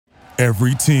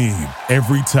Every team,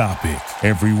 every topic,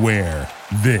 everywhere.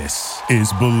 This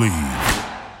is Believe.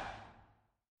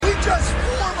 We just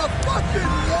form a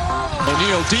fucking wall.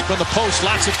 O'Neal deep in the post,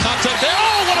 lots of contact there.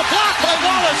 Oh, what a block by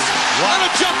Wallace! What a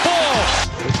jump ball!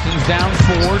 Pistons down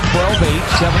 4, 12-8,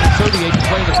 7:38 to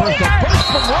play in the first. A burst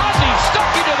from Rodney, stuck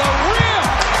into the rim.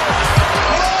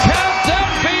 Count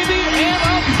that baby and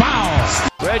a foul.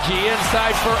 Reggie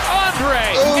inside for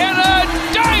Andre and a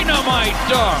dynamite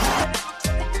dunk.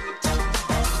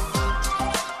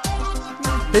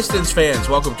 Pistons fans,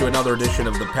 welcome to another edition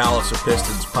of the Palace of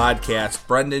Pistons podcast.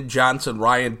 Brendan Johnson,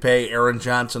 Ryan Paye, Aaron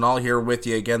Johnson, all here with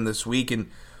you again this week. And,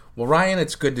 well, Ryan,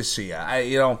 it's good to see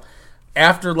you.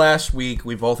 After last week,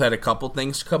 we both had a couple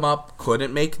things come up,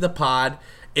 couldn't make the pod.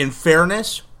 In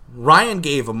fairness, Ryan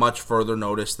gave a much further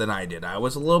notice than I did. I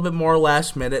was a little bit more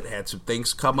last minute, had some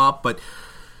things come up, but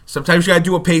sometimes you got to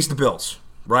do what pays the bills,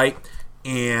 right?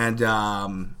 And,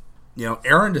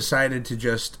 Aaron decided to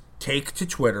just take to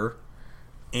Twitter.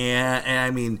 And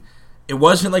I mean, it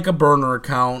wasn't like a burner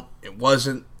account. It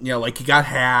wasn't, like he got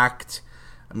hacked.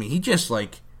 I mean, he just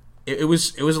it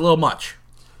was a little much.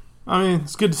 I mean,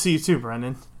 it's good to see you too,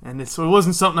 Brendan. And it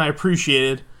wasn't something I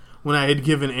appreciated when I had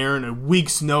given Aaron a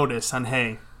week's notice on,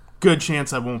 hey, good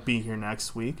chance I won't be here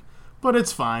next week. But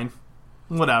it's fine.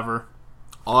 Whatever.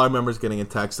 All I remember is getting a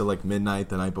text at like midnight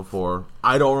the night before.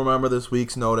 I don't remember this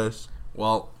week's notice.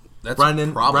 Well, that's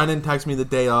Brendan texted me the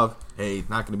day of, hey,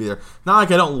 not going to be there. Not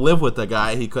like I don't live with the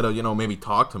guy. He could have, maybe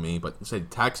talked to me, but instead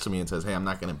texts me and says, hey, I'm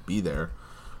not going to be there.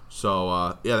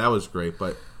 So, that was great.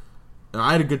 But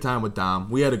I had a good time with Dom.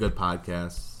 We had a good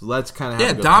podcast. Let's kind of have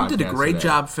a good Dom podcast did a great today.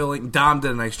 job filling. Dom did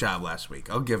a nice job last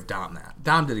week. I'll give Dom that.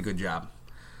 Dom did a good job.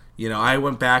 I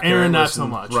went back there. Aaron, not listened, so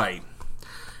much. Right.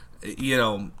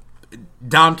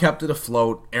 Dom kept it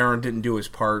afloat. Aaron didn't do his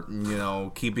part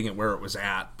in, keeping it where it was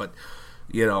at. But,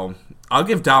 I'll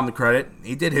give Dom the credit.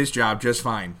 He did his job just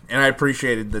fine. And I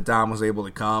appreciated that Dom was able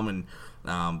to come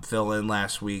and fill in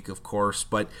last week, of course.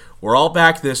 But we're all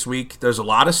back this week. There's a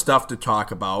lot of stuff to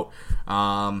talk about.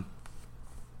 I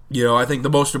think the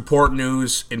most important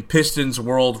news in Pistons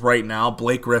world right now,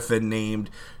 Blake Griffin named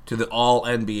to the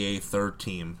All-NBA third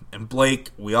team. And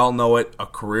Blake, we all know it, a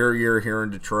career year here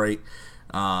in Detroit.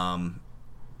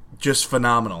 Just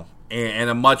phenomenal. And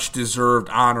a much-deserved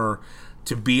honor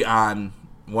to be on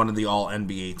one of the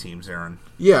All-NBA teams, Aaron.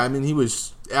 Yeah, I mean, he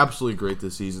was absolutely great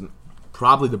this season.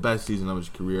 Probably the best season of his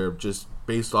career, just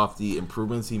based off the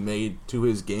improvements he made to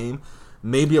his game.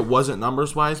 Maybe it wasn't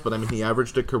numbers-wise, but I mean, he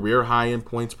averaged a career high in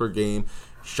points per game,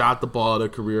 shot the ball at a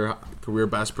career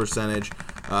best percentage.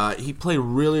 He played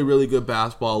really, really good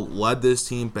basketball, led this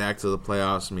team back to the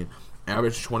playoffs. I mean,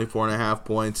 averaged 24.5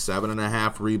 points,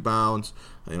 7.5 rebounds,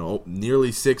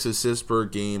 nearly 6 assists per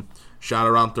game, shot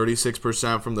around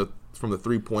 36% from the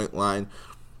three-point line.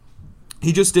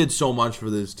 He just did so much for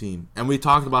this team, and we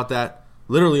talked about that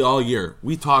literally all year.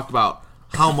 We talked about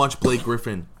how much Blake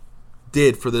Griffin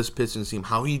did for this Pistons team,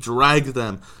 how he dragged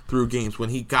them through games when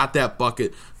he got that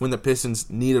bucket when the Pistons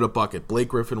needed a bucket. Blake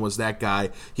Griffin was that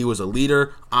guy. He was a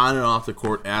leader on and off the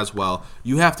court as well.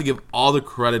 You have to give all the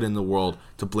credit in the world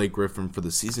to Blake Griffin for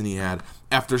the season he had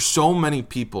after so many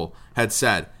people had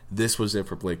said this was it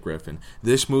for Blake Griffin.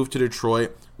 This move to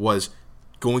Detroit was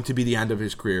going to be the end of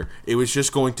his career. It was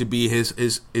just going to be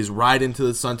his ride into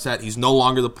the sunset. He's no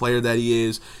longer the player that he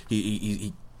is.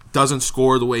 He doesn't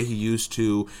score the way he used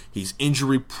to. He's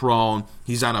injury prone.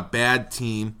 He's on a bad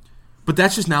team. But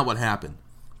that's just not what happened.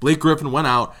 Blake Griffin went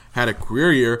out, had a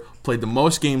career year, played the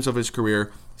most games of his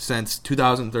career since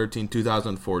 2013,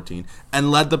 2014, and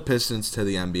led the Pistons to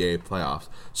the NBA playoffs.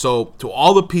 So to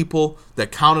all the people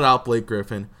that counted out Blake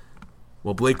Griffin,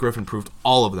 well, Blake Griffin proved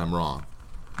all of them wrong.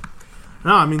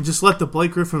 No, I mean, just let the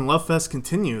Blake Griffin love fest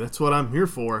continue. That's what I'm here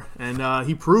for. And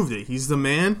he proved it. He's the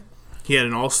man. He had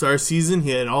an all-star season.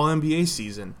 He had an all-NBA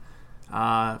season.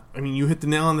 You hit the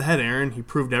nail on the head, Aaron. He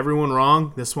proved everyone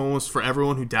wrong. This one was for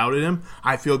everyone who doubted him.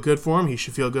 I feel good for him. He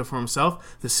should feel good for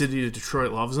himself. The city of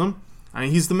Detroit loves him. I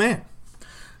mean, he's the man.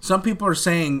 Some people are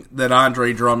saying that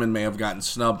Andre Drummond may have gotten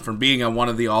snubbed from being on one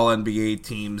of the All-NBA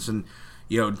teams. And,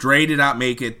 Dre did not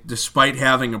make it despite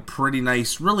having a pretty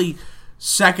nice, really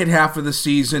second half of the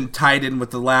season tied in with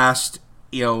the last,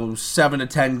 7 to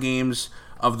 10 games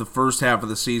of the first half of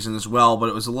the season as well, but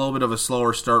it was a little bit of a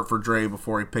slower start for Dre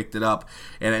before he picked it up,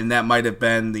 and that might have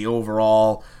been the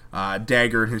overall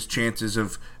dagger in his chances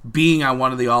of being on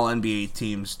one of the All-NBA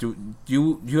teams. Do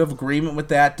you have agreement with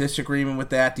that, disagreement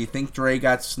with that? Do you think Dre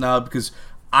got snubbed? Because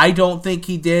I don't think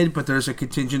he did, but there's a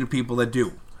contingent of people that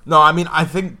do. No, I mean, I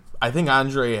think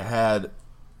Andre had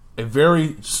a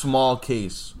very small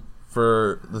case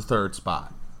for the third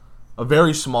spot. A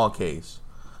very small case.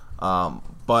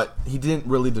 but he didn't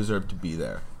really deserve to be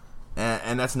there.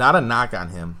 And that's not a knock on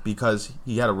him because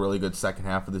he had a really good second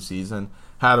half of the season,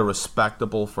 had a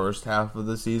respectable first half of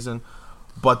the season,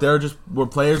 but there were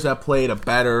players that played a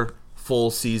better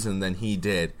full season than he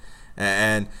did.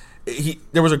 And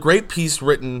there was a great piece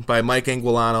written by Mike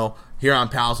Anguilano here on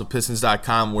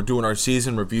PalsofPistons.com. We're doing our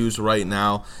season reviews right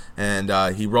now, and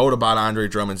he wrote about Andre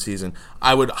Drummond's season.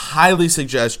 I would highly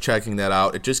suggest checking that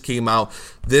out. It just came out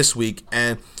this week,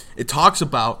 and it talks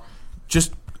about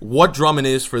just what Drummond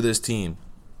is for this team,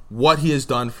 what he has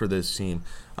done for this team,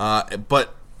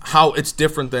 but how it's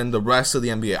different than the rest of the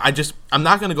NBA. I'm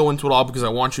not going to go into it all because I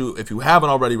want you, if you haven't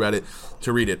already read it,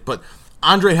 to read it. But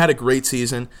Andre had a great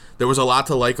season. There was a lot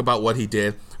to like about what he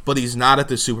did, but he's not at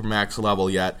the Supermax level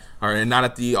yet, or not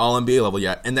at the All-NBA level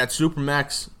yet. And that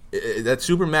Supermax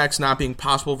not being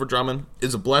possible for Drummond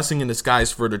is a blessing in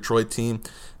disguise for a Detroit team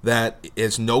that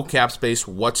has no cap space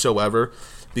whatsoever.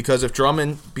 Because if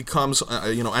Drummond becomes,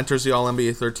 enters the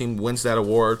All-NBA third team, wins that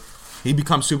award, he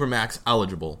becomes Supermax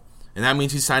eligible. And that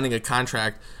means he's signing a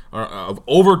contract of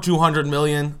over $200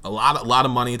 million, a lot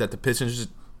of money that the Pistons just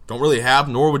don't really have,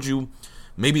 nor would you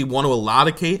maybe want to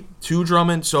allocate to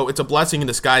Drummond. So it's a blessing in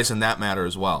disguise in that matter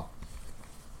as well.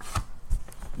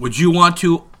 Would you want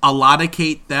to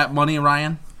allocate that money,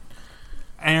 Ryan?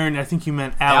 Aaron, I think you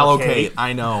meant allocate.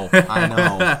 I know.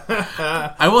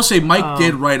 I will say Mike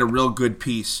did write a real good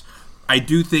piece. I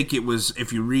do think it was,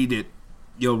 if you read it,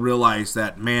 you'll realize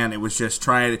that, man, it was just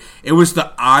it was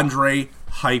the Andre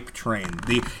hype train.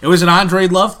 It was an Andre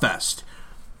love fest.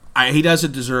 He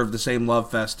doesn't deserve the same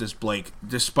love fest as Blake,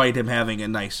 despite him having a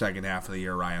nice second half of the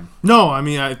year, Ryan. No, I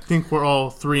mean, I think we're all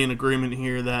three in agreement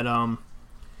here that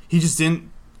he just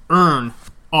didn't earn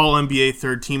All-NBA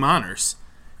third-team honors.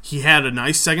 He had a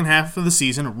nice second half of the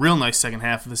season, a real nice second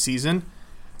half of the season,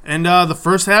 and the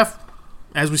first half,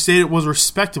 as we stated, was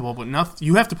respectable, but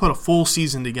you have to put a full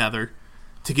season together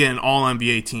to get an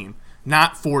All-NBA team,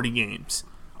 not 40 games.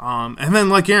 And then,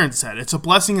 like Aaron said, it's a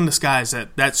blessing in disguise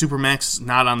that Supermax is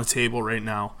not on the table right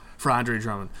now for Andre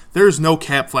Drummond. There is no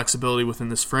cap flexibility within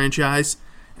this franchise,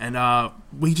 and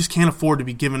we just can't afford to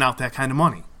be giving out that kind of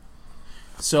money.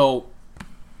 So,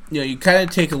 you kind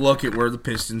of take a look at where the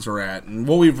Pistons are at, and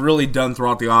what we've really done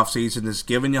throughout the offseason is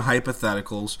given you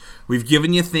hypotheticals. We've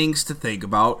given you things to think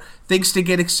about, things to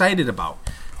get excited about.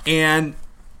 And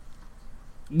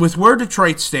with where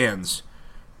Detroit stands,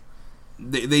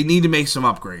 they need to make some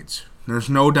upgrades. There's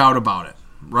no doubt about it,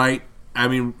 right? I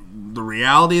mean, the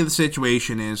reality of the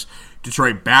situation is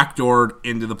Detroit backdoored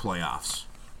into the playoffs.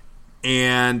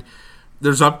 And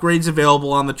there's upgrades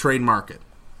available on the trade market.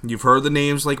 You've heard the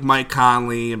names like Mike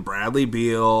Conley and Bradley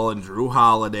Beal and Drew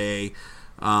Holiday.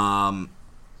 The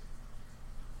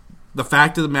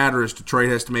fact of the matter is Detroit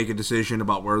has to make a decision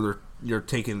about where you're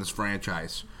taking this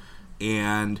franchise.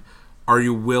 And are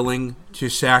you willing to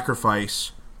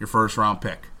sacrifice your first-round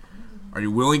pick? Are you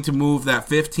willing to move that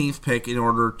 15th pick in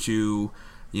order to,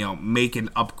 make an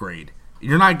upgrade?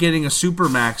 You're not getting a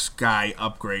Supermax guy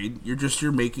upgrade.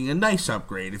 You're making a nice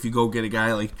upgrade if you go get a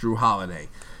guy like Drew Holiday.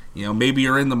 Maybe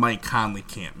you're in the Mike Conley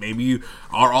camp. Maybe you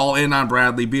are all in on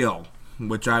Bradley Beal,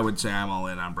 which I would say I'm all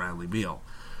in on Bradley Beal.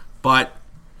 But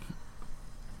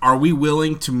are we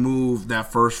willing to move that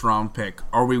first-round pick?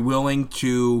 Are we willing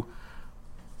to,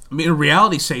 in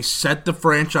reality, say, set the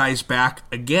franchise back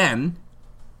again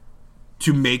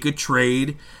to make a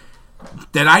trade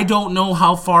that I don't know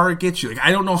how far it gets you?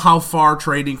 I don't know how far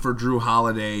trading for Drew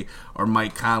Holiday or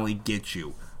Mike Conley gets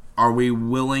you. Are we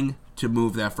willing to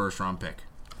move that first-round pick?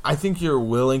 I think you're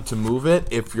willing to move it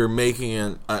if you're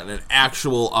making an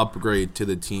actual upgrade to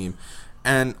the team.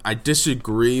 And I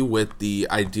disagree with the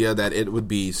idea that it would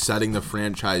be setting the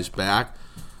franchise back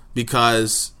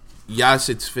because, yes,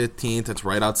 it's 15th. It's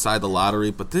right outside the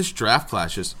lottery. But this draft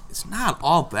class it's not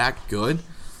all that good.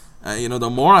 The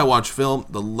more I watch film,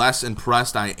 the less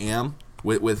impressed I am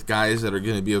with guys that are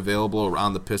going to be available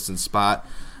around the Pistons spot.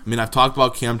 I mean, I've talked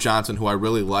about Cam Johnson, who I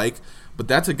really like. But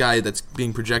that's a guy that's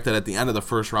being projected at the end of the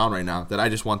first round right now that I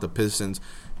just want the Pistons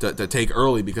to take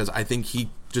early because I think he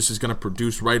just is going to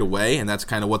produce right away, and that's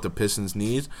kind of what the Pistons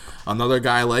need. Another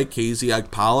guy like KZ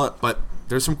Okpala, but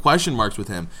there's some question marks with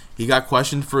him. He got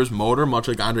questioned for his motor, much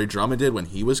like Andre Drummond did when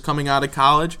he was coming out of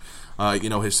college.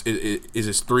 Is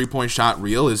his three-point shot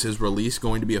real? Is his release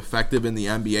going to be effective in the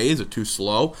NBA? Is it too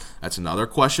slow? That's another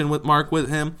question with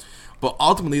him. But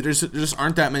ultimately, there just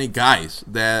aren't that many guys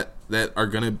that are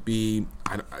going to be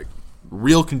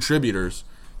real contributors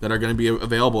that are going to be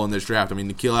available in this draft. I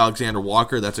mean, Nickeil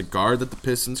Alexander-Walker, that's a guard that the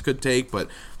Pistons could take, but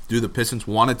do the Pistons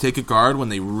want to take a guard when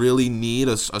they really need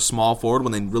a small forward,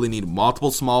 when they really need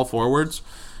multiple small forwards?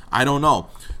 I don't know.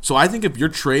 So I think if you're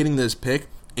trading this pick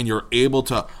and you're able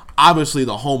to, obviously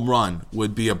the home run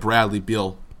would be a Bradley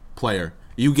Beal player.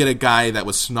 You get a guy that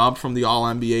was snubbed from the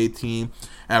All-NBA team,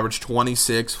 averaged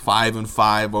 26,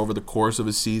 5-5 over the course of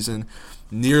a season,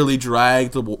 nearly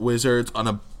dragged the Wizards, an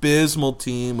abysmal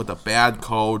team with a bad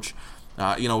coach,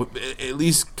 at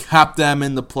least kept them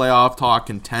in the playoff talk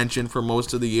contention for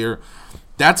most of the year.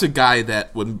 That's a guy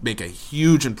that would make a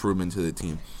huge improvement to the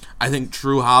team. I think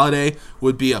Drew Holiday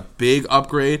would be a big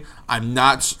upgrade. I'm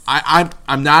not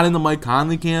in the Mike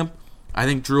Conley camp. I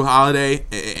think Drew Holiday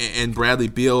and Bradley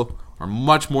Beal are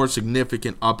much more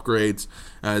significant upgrades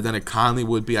than a Conley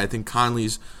would be. I think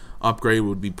Conley's upgrade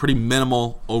would be pretty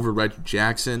minimal over Reggie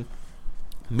Jackson.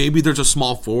 Maybe there's a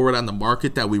small forward on the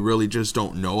market that we really just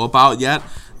don't know about yet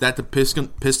that the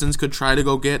Pistons could try to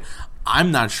go get.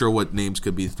 I'm not sure what names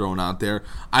could be thrown out there.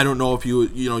 I don't know if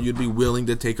you'd be willing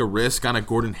to take a risk on a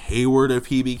Gordon Hayward if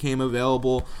he became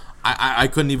available. I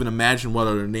couldn't even imagine what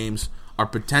other names are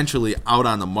potentially out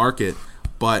on the market,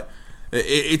 but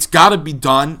it's got to be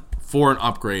done for an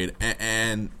upgrade.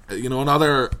 And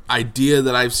another idea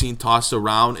that I've seen tossed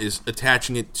around is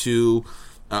attaching it to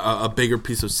a bigger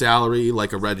piece of salary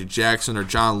like a Reggie Jackson or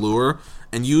John Lure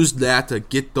and use that to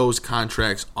get those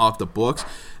contracts off the books.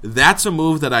 That's a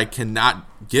move that I cannot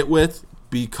get with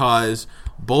because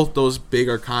both those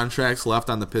bigger contracts left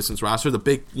on the Pistons roster, the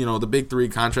big three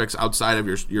contracts outside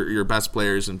of your best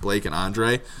players in Blake and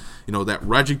Andre, that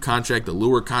Reggie contract, the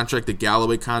Lure contract, the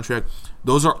Galloway contract,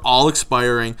 those are all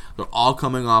expiring. They're all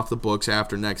coming off the books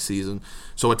after next season.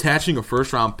 So attaching a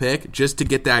first-round pick just to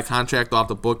get that contract off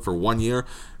the book for 1 year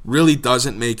really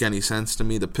doesn't make any sense to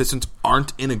me. The Pistons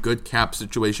aren't in a good cap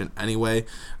situation anyway.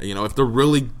 If they're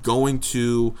really going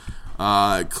to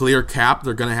clear cap,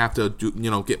 they're going to have to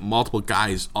get multiple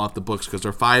guys off the books because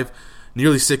they're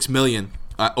nearly $6 million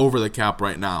over the cap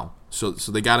right now. So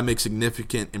they got to make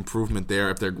significant improvement there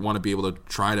if they want to be able to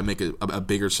try to make a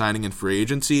bigger signing in free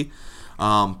agency.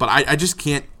 But I just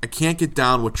can't get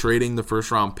down with trading the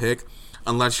first round pick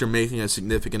unless you're making a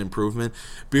significant improvement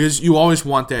because you always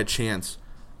want that chance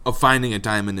of finding a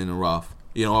diamond in the rough.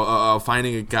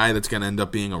 Finding a guy that's going to end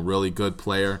up being a really good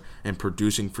player and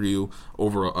producing for you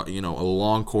over a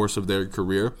long course of their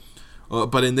career.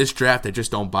 But in this draft, I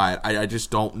just don't buy it. I just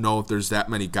don't know if there's that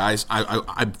many guys.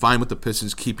 I'm fine with the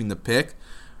Pistons keeping the pick,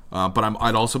 but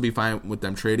I'd also be fine with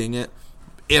them trading it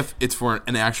if it's for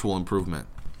an actual improvement.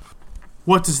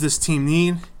 What does this team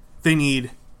need? They need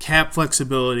cap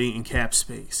flexibility and cap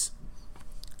space.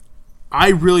 I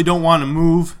really don't want to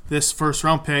move this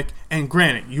first-round pick. And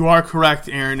granted, you are correct,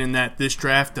 Aaron, in that this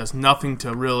draft does nothing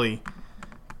to really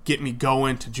get me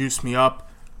going, to juice me up.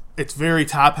 It's very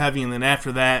top-heavy, and then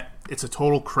after that, it's a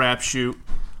total crapshoot.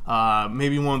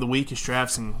 Maybe one of the weakest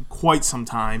drafts in quite some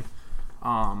time.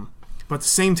 But at the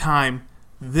same time,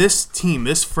 this team,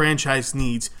 this franchise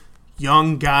needs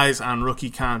young guys on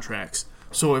rookie contracts.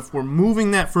 So if we're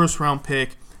moving that first-round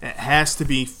pick, it has to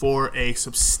be for a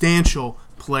substantial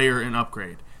player and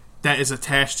upgrade that is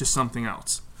attached to something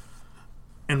else.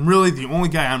 And really, the only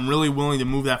guy I'm really willing to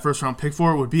move that first-round pick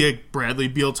for would be a Bradley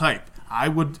Beal type. I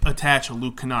would attach a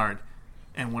Luke Kennard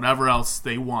and whatever else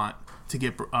they want to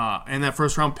get and that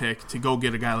first-round pick to go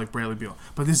get a guy like Bradley Beal.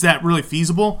 But is that really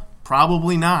feasible?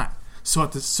 Probably not.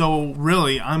 So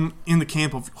really, I'm in the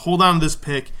camp of hold on to this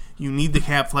pick. You need the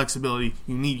cap flexibility.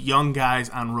 You need young guys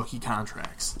on rookie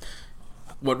contracts.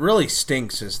 What really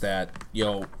stinks is that,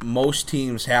 most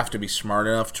teams have to be smart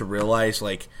enough to realize,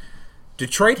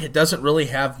 Detroit doesn't really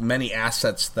have many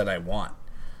assets that I want.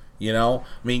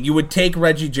 You would take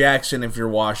Reggie Jackson if you're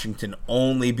Washington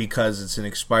only because it's an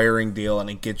expiring deal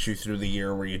and it gets you through the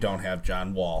year where you don't have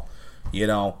John Wall.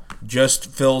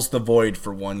 Just fills the void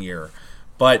for 1 year.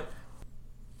 But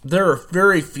there are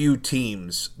very few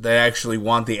teams that actually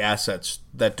want the assets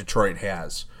that Detroit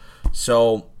has.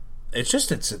 So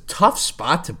it's a tough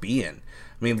spot to be in.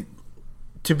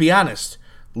 To be honest,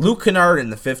 Luke Kennard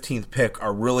and the 15th pick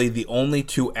are really the only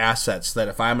two assets that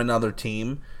if I'm another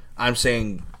team, I'm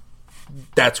saying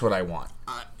that's what I want.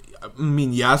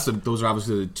 Yes, those are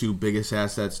obviously the two biggest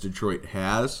assets Detroit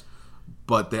has,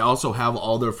 but they also have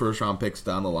all their first-round picks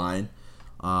down the line.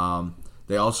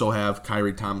 They also have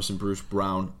Kyrie Thomas and Bruce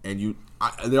Brown, and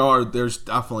there's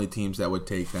definitely teams that would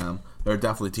take them. There are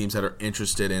definitely teams that are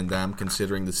interested in them,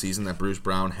 considering the season that Bruce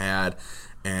Brown had.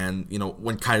 And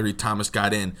when Kyrie Thomas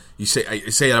got in, I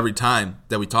say it every time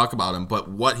that we talk about him, but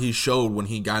what he showed when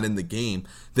he got in the game,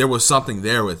 there was something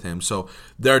there with him. So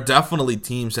there are definitely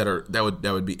teams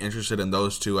that would be interested in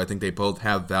those two. I think they both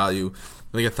have value.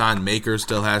 I think Thon Maker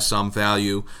still has some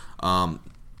value,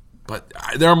 but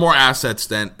there are more assets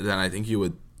than I think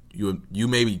you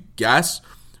maybe guess.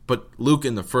 But Luke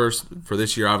in the first for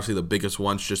this year, obviously the biggest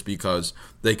ones, just because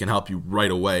they can help you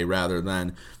right away rather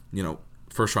than,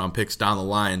 first round picks down the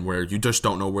line where you just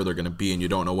don't know where they're going to be and you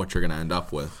don't know what you're going to end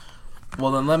up with.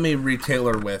 Well, then let me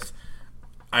retailer with,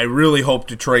 I really hope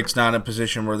Detroit's not in a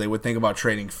position where they would think about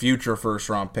trading future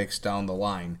first-round picks down the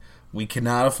line. We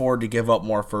cannot afford to give up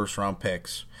more first-round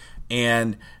picks.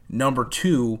 And number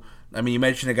two, you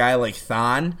mentioned a guy like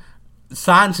Thon.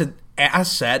 Thon's an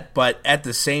asset, but at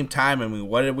the same time,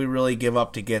 what did we really give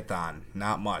up to get Thon?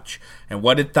 Not much. And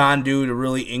what did Thon do to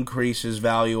really increase his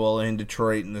value in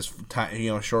Detroit in this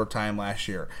short time last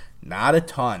year? Not a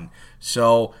ton.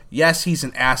 So yes, he's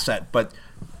an asset, but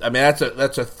that's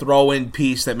a throw-in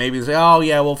piece that maybe say, oh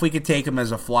yeah, well if we could take him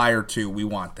as a flyer too, we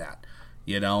want that.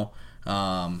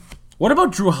 What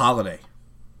about Drew Holiday?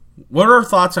 What are our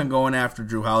thoughts on going after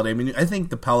Drew Holiday? I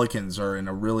think the Pelicans are in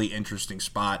a really interesting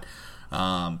spot,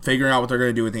 figuring out what they're going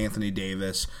to do with Anthony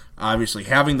Davis. Obviously,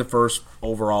 having the first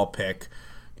overall pick,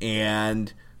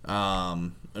 and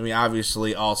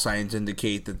obviously all signs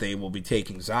indicate that they will be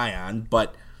taking Zion,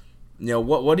 but.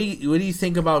 What do you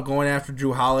think about going after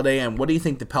Drew Holiday, and what do you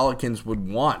think the Pelicans would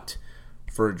want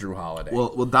for Drew Holiday?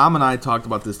 Well, Dom and I talked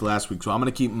about this last week, so I'm going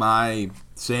to keep my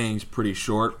sayings pretty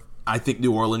short. I think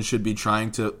New Orleans should be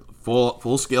trying to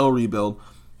full scale rebuild.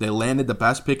 They landed the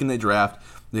best pick in the draft.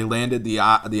 They landed the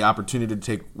opportunity to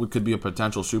take what could be a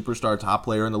potential superstar, top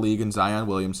player in the league in Zion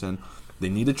Williamson. They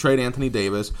need to trade Anthony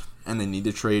Davis, and they need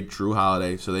to trade Drew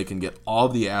Holiday so they can get all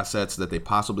the assets that they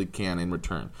possibly can in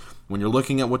return. When you're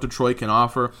looking at what Detroit can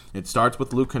offer, it starts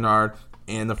with Luke Kennard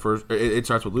the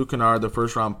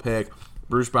first round pick,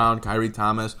 Bruce Brown, Kyrie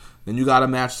Thomas. Then you got to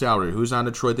match salary. Who's on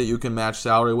Detroit that you can match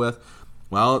salary with?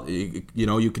 Well, you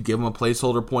could give them a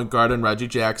placeholder point guard in Reggie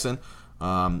Jackson.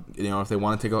 If they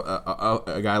want to take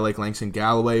a guy like Langston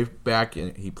Galloway back,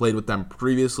 he played with them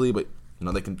previously, but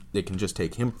they can just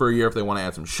take him for a year if they want to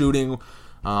add some shooting.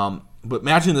 But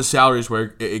matching the salaries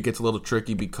where it gets a little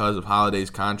tricky because of Holiday's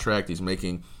contract. He's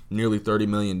making nearly $30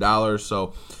 million,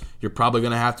 so you're probably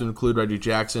going to have to include Reggie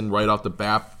Jackson right off the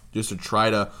bat just to try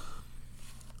to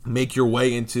make your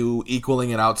way into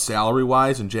equaling it out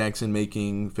salary-wise, and Jackson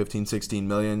making $15-16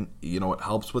 million, it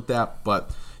helps with that,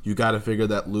 but you got to figure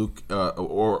that Luke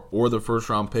or the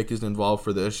first-round pick is involved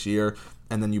for this year,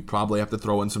 and then you probably have to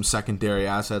throw in some secondary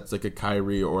assets like a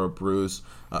Kyrie or a Bruce,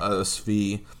 a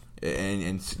Svi,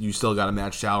 and you still got to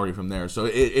match salary from there. So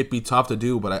it'd be tough to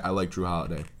do, but I like Drew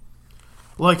Holiday.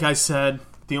 Like I said,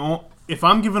 if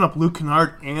I'm giving up Luke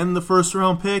Kennard and the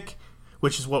first-round pick,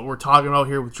 which is what we're talking about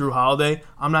here with Drew Holiday,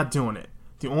 I'm not doing it.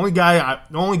 The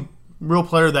only real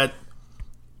player that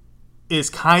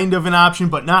is kind of an option,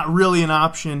 but not really an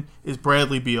option, is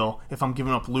Bradley Beal if I'm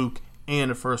giving up Luke and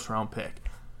a first-round pick.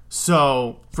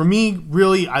 So, for me,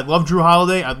 really, I love Drew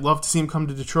Holiday. I'd love to see him come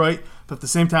to Detroit, but at the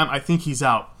same time, I think he's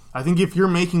out. I think if you're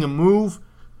making a move,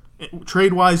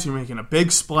 trade-wise, you're making a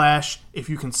big splash. If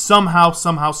you can somehow,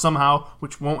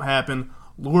 which won't happen,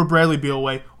 lure Bradley Beal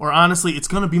away, or honestly, it's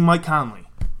going to be Mike Conley.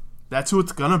 That's who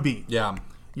it's going to be. Yeah.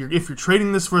 If you're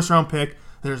trading this first-round pick,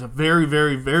 there's a very,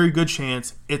 very, very good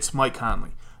chance it's Mike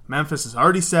Conley. Memphis has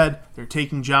already said they're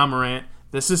taking Ja Morant.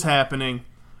 This is happening.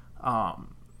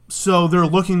 So they're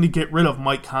looking to get rid of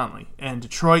Mike Conley, and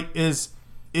Detroit is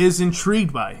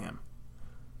intrigued by him.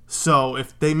 So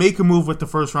if they make a move with the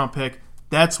first-round pick,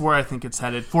 that's where I think it's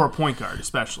headed for a point guard,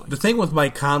 especially. The thing with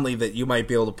Mike Conley that you might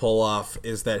be able to pull off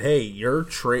is that, hey,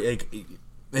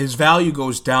 his value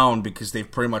goes down because they've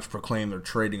pretty much proclaimed they're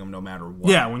trading him no matter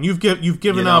what. Yeah, when you've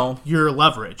given up your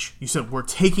leverage, you said we're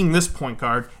taking this point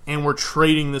guard and we're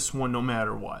trading this one no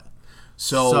matter what.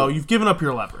 So you've given up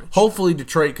your leverage. Hopefully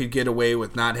Detroit could get away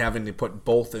with not having to put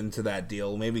both into that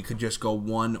deal. Maybe could just go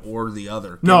one or the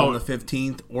other. Give him the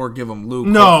 15th or give him Luke.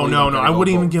 No. I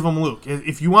wouldn't even give him Luke.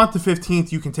 If you want the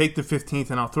 15th, you can take the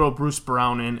 15th, and I'll throw Bruce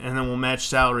Brown in, and then we'll match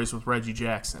salaries with Reggie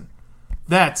Jackson.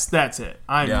 That's it.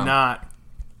 I'm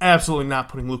absolutely not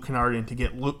putting Luke Kennard in to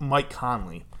get Mike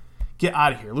Conley. Get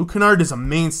out of here. Luke Kennard is a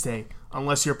mainstay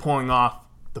unless you're pulling off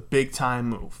the big-time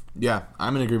move. Yeah,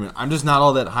 I'm in agreement. I'm just not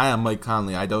all that high on Mike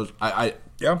Conley.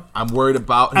 I'm worried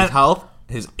about his health,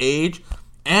 his age,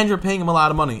 and you're paying him a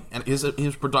lot of money. And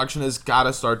his production has got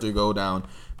to start to go down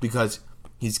because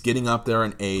he's getting up there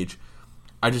in age.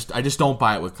 I just don't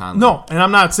buy it with Conley. No, and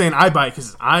I'm not saying I buy it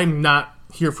because I'm not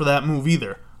here for that move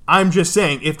either. I'm just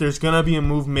saying if there's going to be a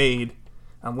move made,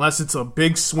 unless it's a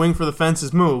big swing for the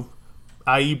fences move,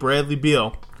 i.e. Bradley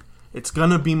Beal, it's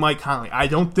going to be Mike Conley. I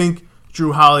don't think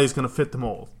Drew Holiday is going to fit the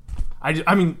mold. I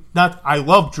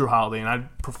love Drew Holiday, and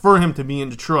I'd prefer him to be in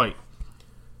Detroit.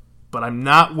 But I'm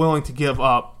not willing to give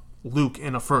up Luke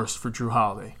in a first for Drew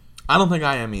Holiday. I don't think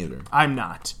I am either. I'm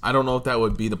not. I don't know if that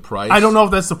would be the price. I don't know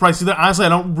if that's the price either. Honestly, I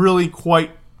don't really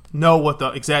quite know what the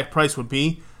exact price would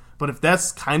be. But if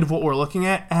that's kind of what we're looking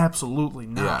at, absolutely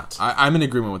not. Yeah, I'm in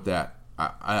agreement with that.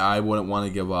 I wouldn't want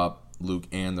to give up Luke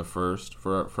and the first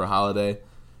for Holiday.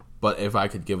 But if I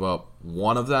could give up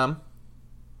one of them,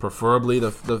 preferably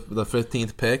the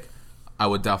 15th pick, I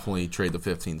would definitely trade the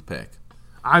 15th pick.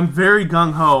 I'm very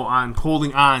gung-ho on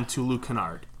holding on to Luke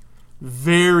Kennard.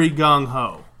 Very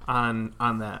gung-ho on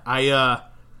that.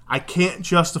 I can't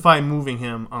justify moving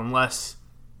him unless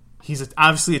he's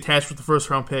obviously attached with the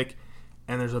first-round pick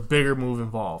and there's a bigger move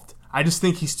involved. I just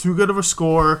think he's too good of a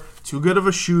scorer, too good of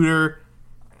a shooter.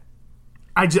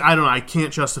 I don't know. I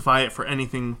can't justify it for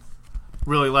anything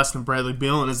really less than Bradley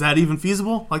Beal. And is that even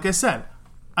feasible? Like I said,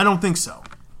 I don't think so.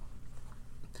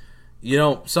 You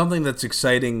know, something that's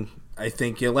exciting, I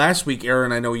think, last week,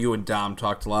 Aaron, I know you and Dom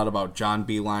talked a lot about John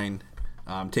Beilein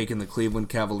taking the Cleveland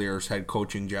Cavaliers head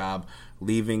coaching job,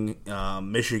 leaving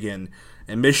Michigan.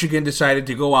 And Michigan decided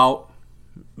to go out,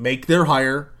 make their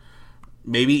hire,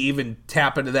 maybe even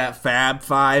tap into that Fab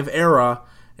Five era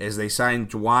as they signed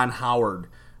Juwan Howard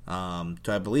to,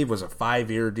 I believe, was a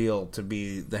 5-year deal to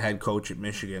be the head coach at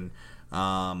Michigan.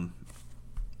 And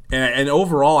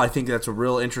overall, I think that's a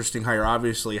real interesting hire.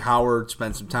 Obviously, Howard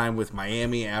spent some time with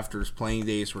Miami after his playing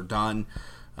days were done.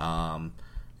 Guys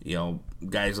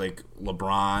like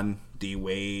LeBron, D.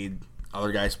 Wade,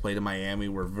 other guys played in Miami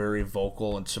were very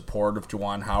vocal in support of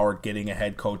Juwan Howard getting a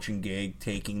head coaching gig,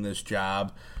 taking this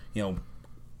job,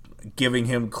 giving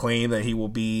him claim that he will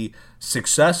be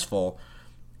successful.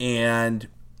 And,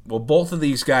 well, both of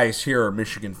these guys here are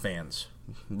Michigan fans,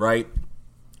 right?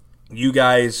 You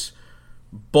guys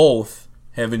both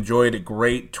have enjoyed a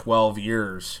great 12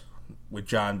 years with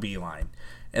John Beilein.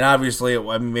 And obviously,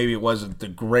 maybe it wasn't the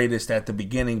greatest at the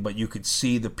beginning, but you could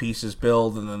see the pieces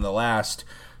build, and then the last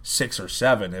 6 or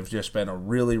 7 have just been a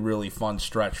really, really fun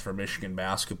stretch for Michigan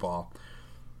basketball.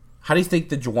 How do you think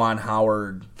the Juwan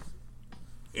Howard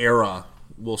era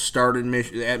will start at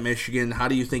Michigan? How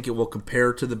do you think it will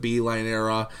compare to the Beilein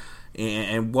era?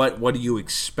 And what do you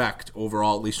expect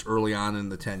overall, at least early on in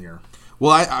the tenure?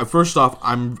 Well, I first off,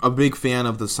 I'm a big fan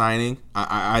of the signing.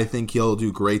 I think he'll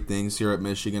do great things here at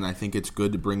Michigan. I think it's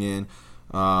good to bring in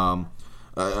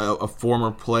a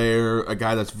former player, a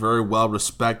guy that's very well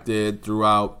respected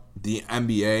throughout the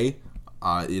NBA.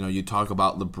 You talk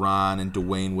about LeBron and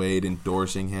Dwayne Wade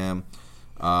endorsing him,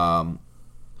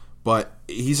 but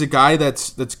he's a guy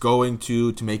that's going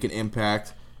to make an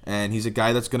impact, and he's a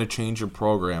guy that's going to change your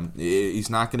program. He's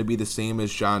not going to be the same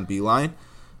as John Beilein.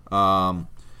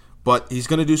 But he's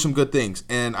going to do some good things,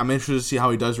 and I'm interested to see how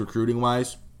he does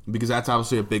recruiting-wise, because that's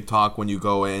obviously a big talk when you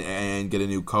go and get a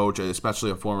new coach,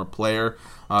 especially a former player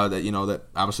that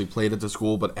obviously played at the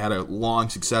school but had a long,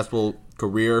 successful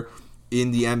career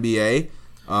in the NBA.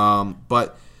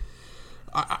 But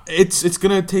it's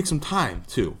going to take some time,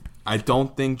 too. I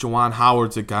don't think Juwan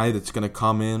Howard's a guy that's going to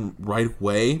come in right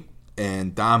away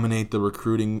and dominate the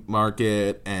recruiting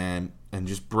market and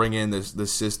just bring in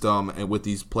this system and with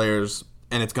these players,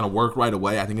 and it's going to work right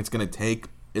away. I think it's going to take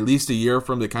at least a year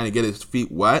for him to kind of get his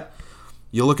feet wet.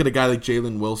 You look at a guy like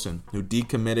Jalen Wilson, who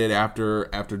decommitted after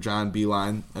John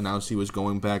Beilein announced he was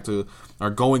going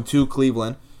to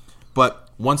Cleveland. But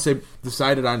once they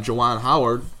decided on Juwan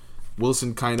Howard, Wilson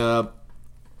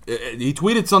he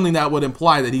tweeted something that would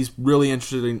imply that he's really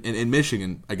interested in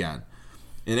Michigan again.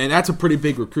 And that's a pretty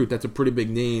big recruit. That's a pretty big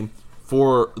name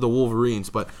for the Wolverines.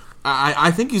 But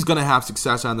I think he's going to have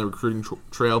success on the recruiting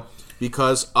trail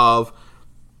because of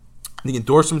the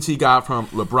endorsements he got from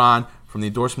LeBron, from the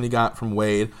endorsement he got from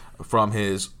Wade, from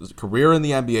his career in the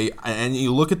NBA. And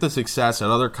you look at the success at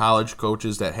other college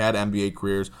coaches that had NBA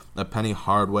careers, a Penny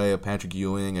Hardaway, a Patrick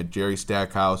Ewing, a Jerry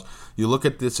Stackhouse. You look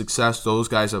at the success those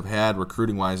guys have had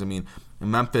recruiting-wise. I mean,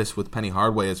 Memphis with Penny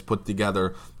Hardaway has put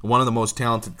together one of the most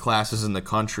talented classes in the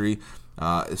country.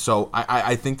 So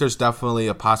I think there's definitely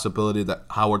a possibility that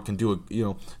Howard can do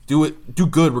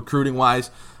good recruiting wise.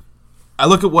 I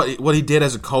look at what he did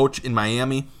as a coach in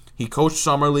Miami. He coached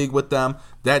Summer League with them.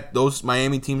 Those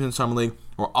Miami teams in Summer League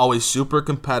were always super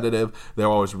competitive. They were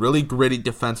always really gritty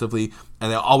defensively,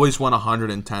 and they always won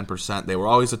 110%. They were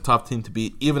always a tough team to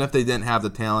beat, even if they didn't have the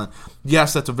talent.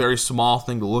 Yes, that's a very small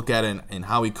thing to look at in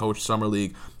how he coached Summer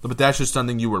League, but that's just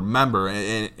something you remember.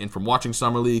 And from watching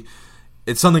Summer League,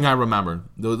 it's something I remember.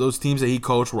 Those teams that he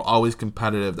coached were always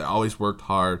competitive. They always worked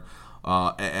hard.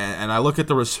 And I look at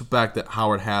the respect that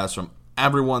Howard has from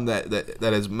everyone that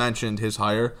has mentioned his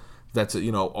hire. That's a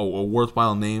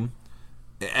worthwhile name.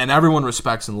 And everyone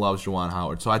respects and loves Juwan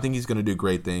Howard. So I think he's going to do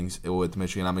great things with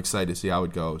Michigan. I'm excited to see how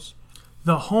it goes.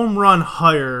 The home run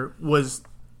hire was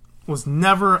was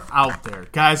never out there.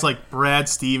 Guys like Brad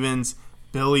Stevens,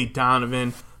 Billy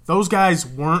Donovan, those guys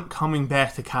weren't coming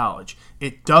back to college.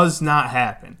 It does not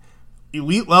happen.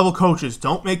 Elite level coaches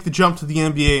don't make the jump to the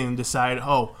NBA and decide,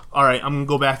 oh, all right, I'm going to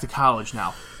go back to college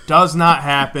now. Does not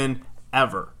happen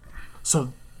ever.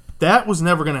 So that was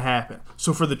never going to happen.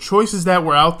 So for the choices that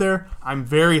were out there, I'm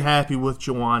very happy with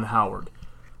Juwan Howard.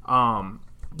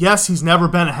 Yes, he's never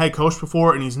been a head coach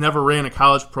before, and he's never ran a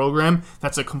college program.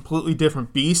 That's a completely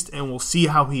different beast, and we'll see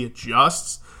how he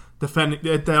adjusts.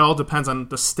 That all depends on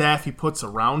the staff he puts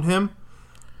around him.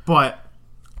 But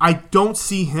I don't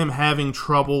see him having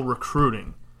trouble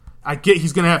recruiting. I get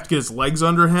he's going to have to get his legs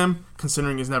under him,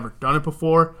 considering he's never done it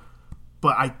before,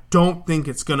 but I don't think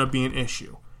it's going to be an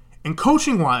issue. And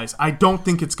coaching-wise, I don't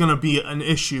think it's going to be an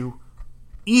issue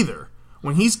either.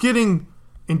 When he's getting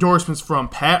endorsements from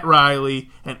Pat Riley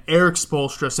and Eric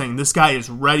Spoelstra saying this guy is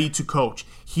ready to coach.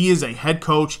 He is a head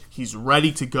coach. He's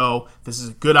ready to go. This is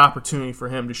a good opportunity for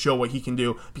him to show what he can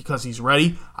do because he's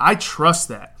ready. I trust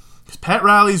that. Because Pat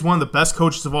Riley is one of the best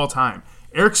coaches of all time.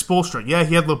 Eric Spoelstra, yeah,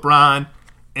 he had LeBron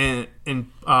and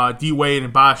D-Wade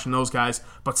and Bosh and those guys,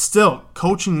 but still,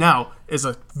 coaching now is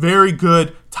a very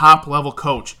good top-level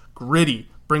coach. Gritty,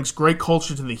 brings great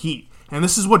culture to the Heat. And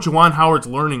this is what Juwan Howard's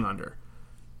learning under.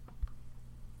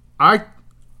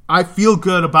 I feel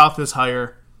good about this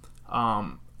hire.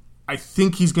 I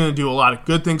think he's going to do a lot of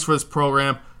good things for this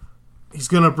program. He's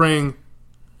going to bring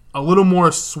a little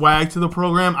more swag to the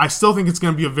program. I still think it's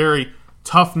going to be a very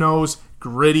tough-nosed,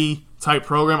 gritty type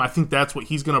program. I think that's what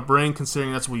he's going to bring,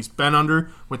 considering that's what he's been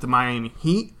under with the Miami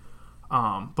Heat.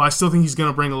 But I still think he's going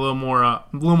to bring a little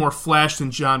more flash than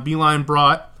John Beilein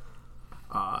brought.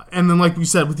 And then, like we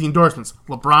said, with the endorsements,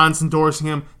 LeBron's endorsing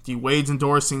him, D-Wade's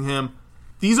endorsing him.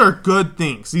 These are good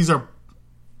things. These are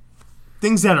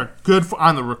things that are good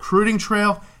on the recruiting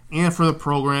trail and for the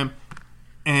program.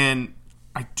 And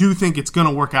I do think it's going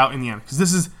to work out in the end. Because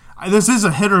this is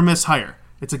a hit or miss hire.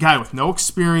 It's a guy with no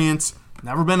experience,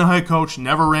 never been a head coach,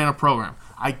 never ran a program.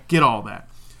 I get all that.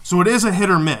 So it is a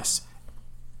hit or miss.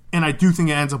 And I do think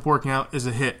it ends up working out as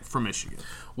a hit for Michigan.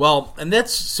 Well, and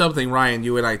that's something, Ryan,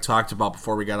 you and I talked about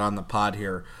before we got on the pod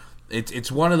here.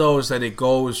 It's one of those that it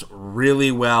goes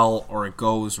really well or it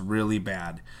goes really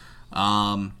bad.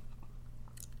 The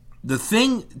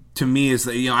thing to me is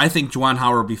that, I think Juwan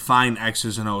Howard will be fine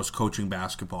X's and O's coaching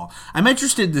basketball. I'm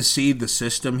interested to see the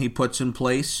system he puts in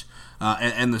place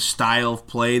and the style of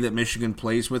play that Michigan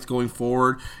plays with going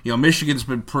forward. Michigan's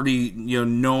been pretty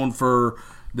known for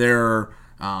their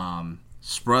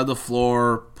spread the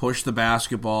floor, push the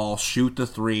basketball, shoot the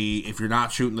three. If you're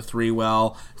not shooting the three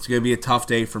well, it's going to be a tough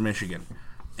day for Michigan.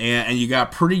 And you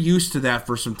got pretty used to that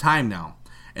for some time now.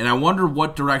 And I wonder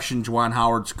what direction Juwan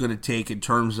Howard's going to take in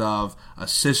terms of a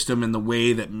system and the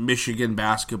way that Michigan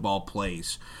basketball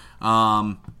plays.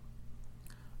 I'm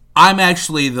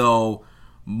actually, though,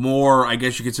 more, I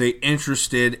guess you could say,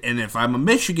 interested. And if I'm a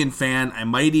Michigan fan, I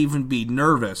might even be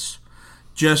nervous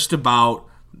just about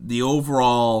the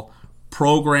overall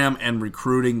program and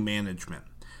recruiting management,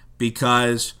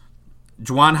 because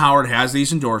Juwan Howard has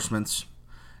these endorsements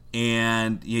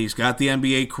and he's got the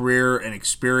NBA career and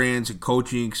experience and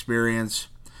coaching experience,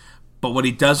 but what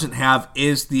he doesn't have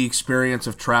is the experience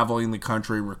of traveling the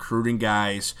country, recruiting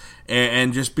guys,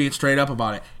 and just being straight up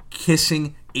about it,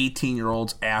 kissing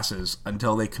 18-year-olds' asses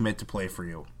until they commit to play for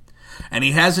you. And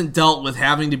he hasn't dealt with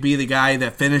having to be the guy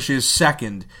that finishes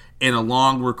second in a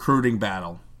long recruiting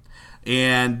battle.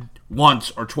 And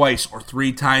once or twice or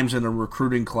three times in a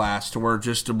recruiting class to where it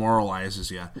just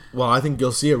demoralizes you. Well, I think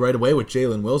you'll see it right away with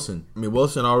Jalen Wilson. I mean,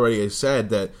 Wilson already has said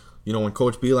that, when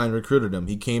Coach Beilein recruited him,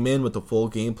 he came in with the full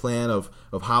game plan of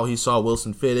how he saw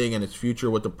Wilson fitting and his future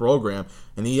with the program.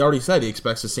 And he already said he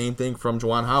expects the same thing from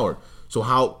Juwan Howard. So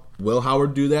how will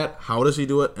Howard do that? How does he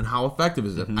do it? And how effective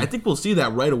is it? I think we'll see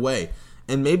that right away.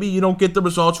 And maybe you don't get the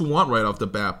results you want right off the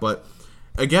bat, but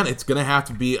again, it's going to have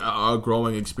to be a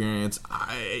growing experience.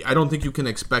 I don't think you can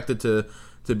expect it to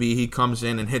be he comes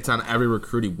in and hits on every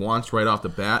recruit he wants right off the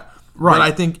bat. Right. But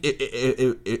I think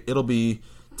it'll be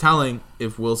telling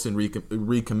if Wilson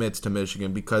recommits to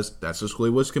Michigan, because that's the school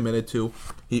he was committed to.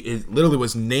 He literally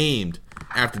was named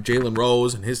after Jalen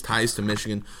Rose and his ties to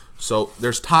Michigan. So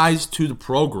there's ties to the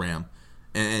program.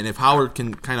 And if Howard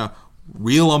can kind of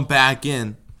reel them back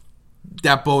in,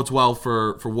 that bodes well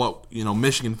for what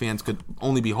Michigan fans could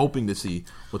only be hoping to see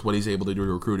with what he's able to do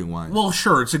recruiting-wise. Well,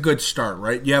 sure, it's a good start,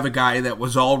 right? You have a guy that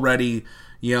was already,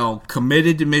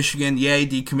 committed to Michigan. Yeah, he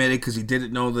decommitted because he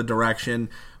didn't know the direction.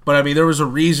 But, I mean, there was a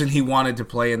reason he wanted to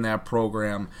play in that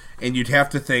program. And you'd have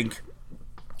to think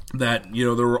that,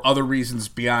 there were other reasons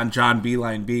beyond John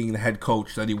Beilein being the head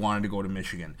coach that he wanted to go to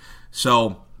Michigan.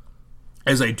 So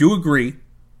as I do agree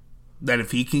that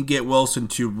if he can get Wilson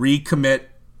to recommit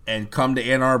and come to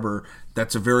Ann Arbor,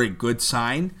 that's a very good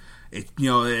sign.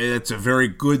 It's a very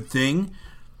good thing.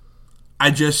 I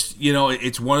just,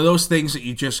 it's one of those things that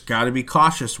you just got to be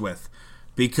cautious with,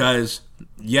 because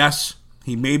yes,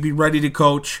 he may be ready to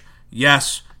coach.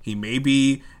 Yes, he may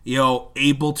be,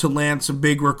 able to land some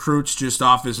big recruits just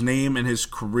off his name and his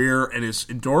career and his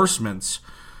endorsements.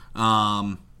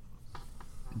 But,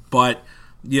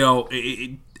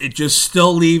 it just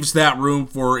still leaves that room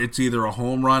for it's either a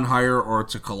home run hire or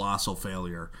it's a colossal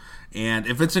failure. And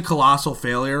if it's a colossal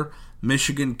failure,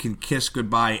 Michigan can kiss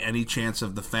goodbye any chance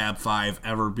of the Fab Five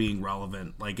ever being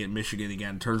relevant, like at Michigan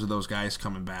again, in terms of those guys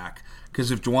coming back.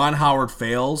 Because if Juwan Howard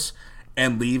fails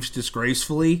and leaves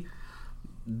disgracefully,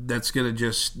 that's going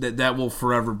to that will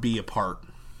forever be a part.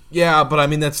 Yeah, but I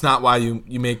mean, that's not why you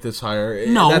make this hire.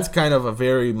 No. That's kind of a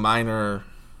very minor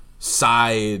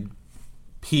side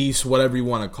piece, whatever you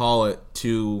want to call it,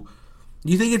 to...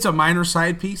 You think it's a minor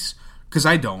side piece? Because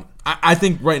I don't. I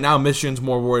think right now Michigan's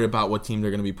more worried about what team they're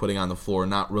going to be putting on the floor,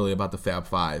 not really about the Fab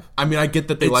Five. I mean, I get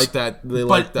that they like that. They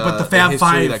like the Fab history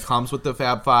Five that comes with the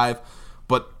Fab Five.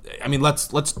 But I mean,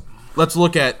 let's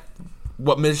look at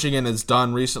what Michigan has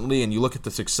done recently, and you look at the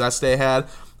success they had.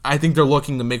 I think they're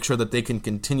looking to make sure that they can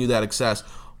continue that success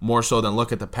more so than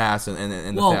look at the past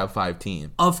and the Fab Five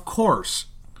team. Of course,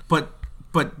 but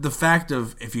the fact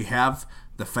of if you have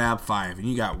the Fab Five and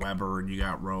you got Weber and you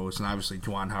got Rose and obviously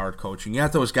Juwan Howard coaching, you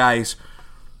got those guys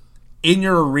in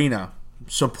your arena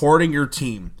supporting your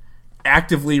team,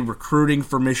 actively recruiting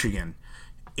for Michigan.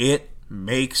 It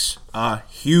makes a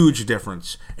huge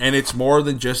difference, and it's more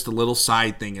than just a little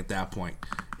side thing at that point.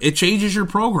 It changes your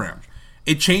program.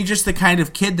 It changes the kind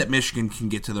of kid that Michigan can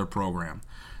get to their program.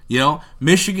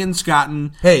 Michigan's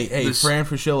gotten... Hey, Fran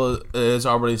Fraschilla is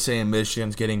already saying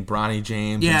Michigan's getting Bronny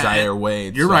James and Zaire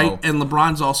Wade. You're right, and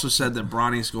LeBron's also said that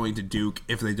Bronny's going to Duke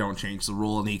if they don't change the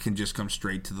rule, and he can just come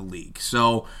straight to the league.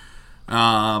 So,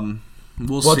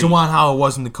 we'll see. Juwan Howard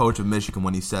wasn't the coach of Michigan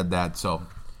when he said that, so...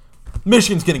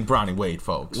 Michigan's getting Bronny Wade,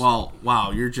 folks. Well,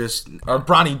 wow, you're just... Or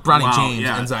Bronny James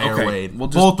and Zaire Wade. We'll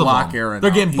just both block of them. Aaron.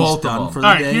 They're getting He's both done of them. for the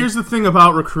All right, day. here's the thing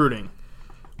about recruiting.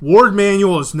 Ward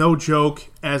Manuel is no joke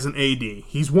as an AD.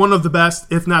 He's one of the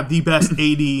best, if not the best,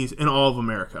 ADs in all of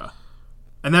America.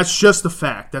 And that's just a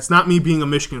fact. That's not me being a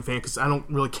Michigan fan because I don't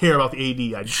really care about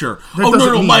the AD. Sure.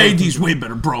 My AD's way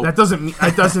better, bro. That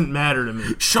doesn't matter to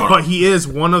me. Sure. But he is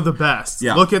one of the best.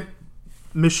 Yeah. Look at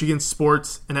Michigan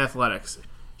sports and athletics.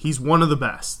 He's one of the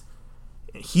best.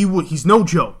 He's no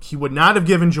joke. He would not have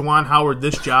given Juwan Howard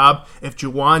this job if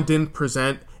Juwan didn't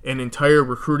present an entire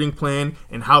recruiting plan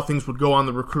and how things would go on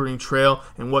the recruiting trail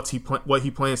and what he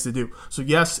plans to do. So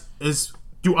yes,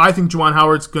 do I think Juwan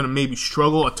Howard's going to maybe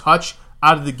struggle a touch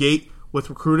out of the gate with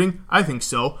recruiting? I think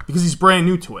so, because he's brand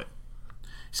new to it.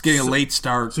 He's getting a late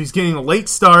start. So he's getting a late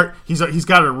start. He's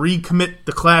got to recommit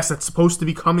the class that's supposed to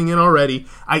be coming in already.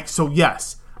 So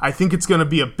yes, I think it's going to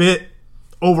be a bit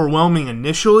overwhelming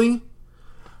initially,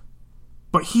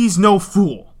 but he's no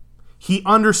fool. He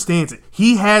understands it.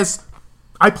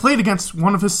 I played against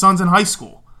one of his sons in high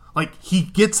school. Like, he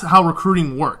gets how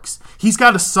recruiting works. He's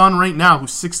got a son right now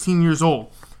who's 16 years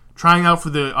old, trying out for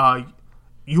the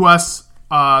U.S.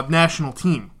 national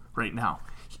team right now.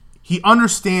 He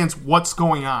understands what's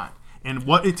going on and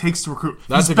what it takes to recruit.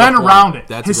 He's been around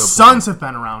it. His sons have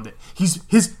been around it.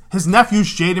 His nephew's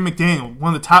Jaden McDaniel,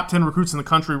 one of the top 10 recruits in the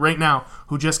country right now,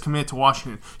 who just committed to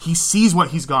Washington. He sees what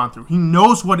he's gone through. He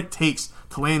knows what it takes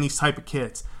to land these type of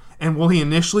kids. And will he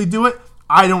initially do it?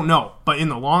 I don't know. But in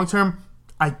the long term,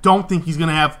 I don't think he's going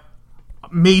to have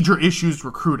major issues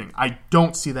recruiting. I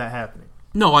don't see that happening.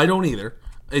 No, I don't either.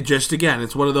 It just, again,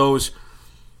 it's one of those,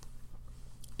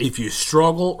 if you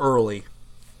struggle early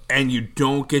and you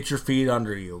don't get your feet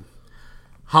under you,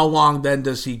 how long then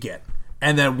does he get?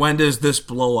 And then when does this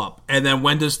blow up? And then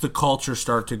when does the culture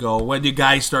start to go? When do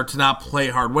guys start to not play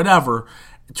hard? Whatever,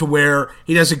 to where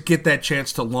he doesn't get that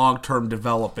chance to long-term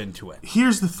develop into it.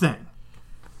 Here's the thing.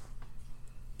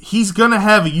 He's going to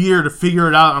have a year to figure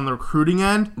it out on the recruiting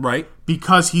end. Right.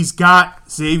 Because he's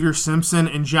got Xavier Simpson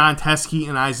and John Teskey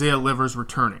and Isaiah Livers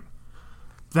returning.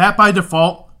 That, by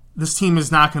default, this team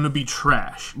is not going to be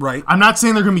trash. Right. I'm not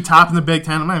saying they're going to be top in the Big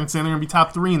Ten. I'm not even saying they're going to be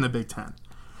top 3 in the Big Ten.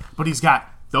 But he's got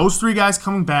those 3 guys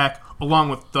coming back, along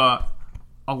with the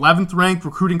 11th ranked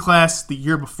recruiting class the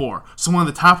year before. So one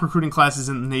of the top recruiting classes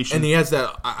in the nation. And he has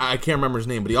that, I can't remember his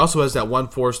name, but he also has that one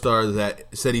 4-star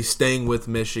that said he's staying with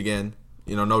Michigan.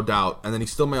 no doubt. And then he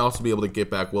still may also be able to get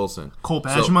back Wilson. Cole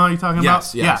Bajema, are you talking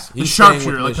yes, about? Yes, yeah, the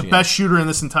sharpshooter, like the best shooter in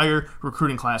this entire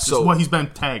recruiting class is what he's been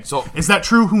tagged. So is that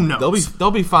true? Who knows?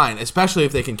 They'll be fine, especially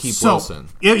if they can keep Wilson.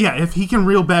 Yeah, if he can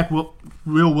reel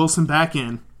Wilson back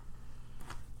in,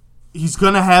 he's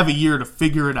going to have a year to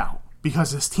figure it out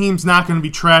because his team's not going to be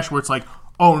trash where it's like,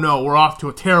 oh no, we're off to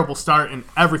a terrible start and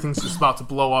everything's just about to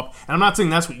blow up. And I'm not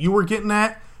saying that's what you were getting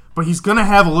at, but he's going to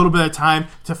have a little bit of time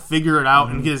to figure it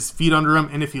out and get his feet under him.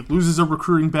 And if he loses a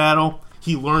recruiting battle,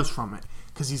 he learns from it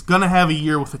because he's going to have a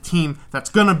year with a team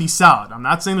that's going to be solid. I'm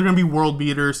not saying they're going to be world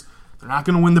beaters. They're not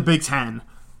going to win the Big Ten,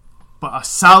 but a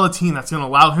solid team that's going to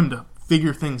allow him to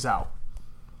figure things out.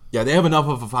 Yeah, they have enough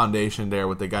of a foundation there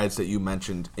with the guys that you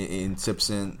mentioned in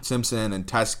Simpson and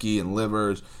Teskey and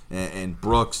Livers and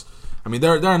Brooks. I mean,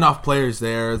 there are enough players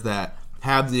there that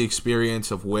have the experience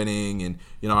of winning and,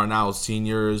 are now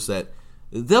seniors that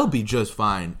they'll be just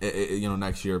fine,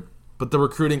 next year. But the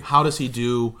recruiting, how does he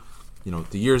do,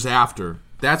 the years after?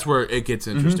 That's where it gets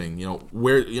interesting.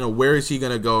 Where is he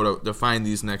going to go to find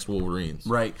these next Wolverines?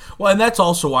 Right. Well, and that's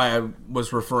also why I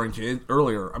was referring to it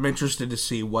earlier. I'm interested to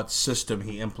see what system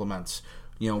he implements.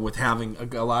 With having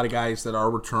a lot of guys that are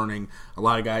returning, a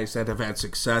lot of guys that have had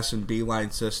success in Beeline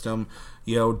system,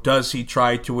 does he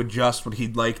try to adjust what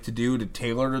he'd like to do to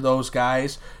tailor to those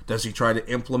guys? Does he try to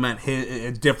implement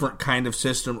a different kind of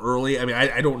system early? I mean,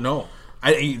 I don't know.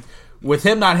 With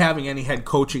him not having any head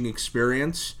coaching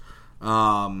experience, you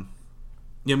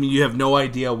have no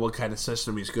idea what kind of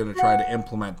system he's going to try to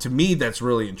implement. To me, that's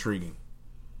really intriguing.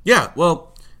 Yeah, well...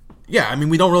 Yeah, I mean,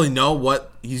 we don't really know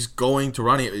what he's going to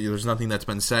run. There's nothing that's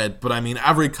been said. But, I mean,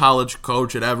 every college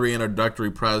coach at every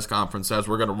introductory press conference says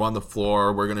we're going to run the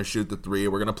floor, we're going to shoot the three,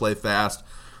 we're going to play fast.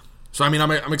 So, I mean,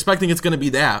 I'm expecting it's going to be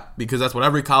that because that's what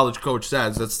every college coach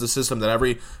says. That's the system that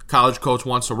every college coach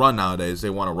wants to run nowadays. They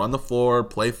want to run the floor,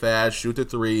 play fast, shoot the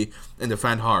three, and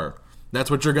defend hard. That's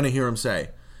what you're going to hear him say.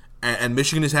 And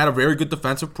Michigan has had a very good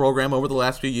defensive program over the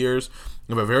last few years.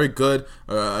 We have a very good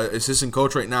assistant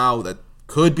coach right now that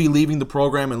could be leaving the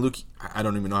program, and Luke, I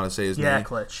don't even know how to say his name.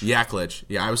 Yaklich.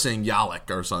 Yeah, I was saying Yalik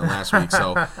or something last week.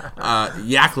 So,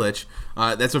 Yaklich.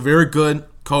 That's a very good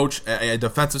coach, a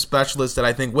defensive specialist that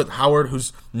I think with Howard,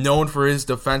 who's known for his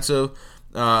defensive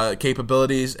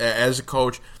capabilities as a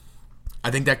coach, I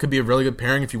think that could be a really good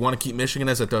pairing if you want to keep Michigan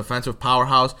as a defensive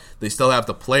powerhouse. They still have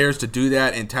the players to do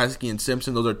that, and Teskey and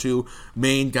Simpson, those are two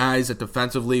main guys that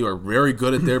defensively are very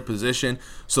good at their position.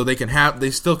 So they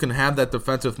still can have that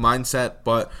defensive mindset,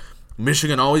 but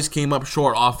Michigan always came up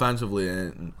short offensively.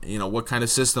 And what kind of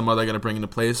system are they going to bring into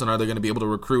place, and are they going to be able to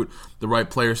recruit the right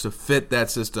players to fit that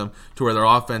system to where their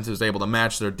offense is able to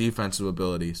match their defensive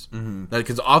abilities?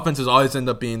 Because offenses always end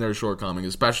up being their shortcoming,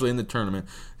 especially in the tournament.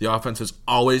 The offense has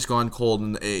always gone cold,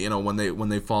 when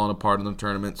they've fallen apart in the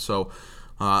tournament. So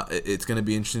it's going to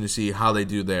be interesting to see how they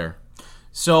do there.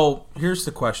 So here's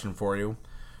the question for you.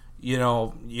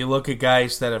 You look at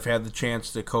guys that have had the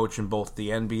chance to coach in both the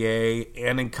NBA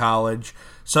and in college.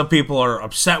 Some people are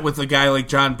upset with a guy like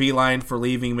John Beilein for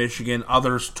leaving Michigan.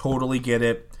 Others totally get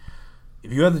it.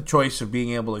 If you had the choice of being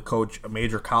able to coach a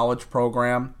major college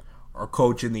program or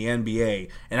coach in the NBA,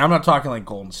 and I'm not talking like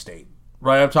Golden State,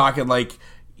 right? I'm talking like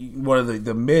one of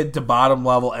the mid to bottom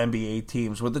level NBA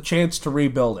teams with the chance to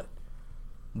rebuild it.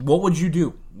 What would you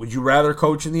do? Would you rather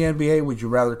coach in the NBA? Would you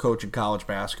rather coach in college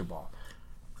basketball?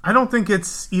 I don't think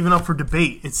it's even up for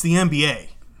debate. It's the NBA.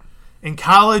 In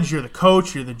college, you're the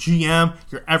coach, you're the GM,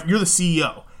 you're the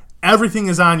CEO. Everything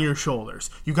is on your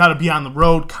shoulders. You got to be on the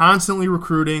road, constantly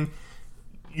recruiting.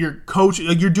 You're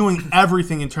doing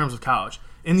everything in terms of college.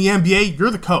 In the NBA, you're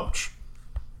the coach.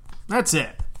 That's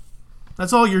it.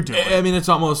 That's all you're doing. I mean, it's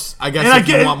almost, I guess, if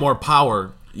you want more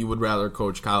power, you would rather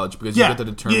coach college because you get to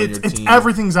determine your team.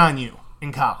 Everything's on you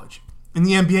in college. In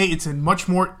the NBA,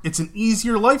 it's an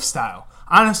easier lifestyle.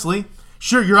 Honestly,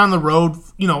 sure, you're on the road,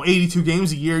 82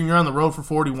 games a year, and you're on the road for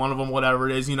 41 of them, whatever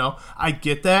it is, I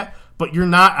get that, but you're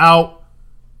not out,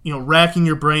 racking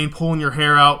your brain, pulling your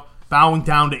hair out, bowing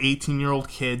down to 18-year-old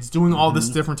kids, doing all this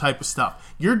different type of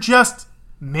stuff. You're just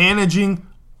managing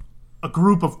a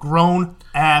group of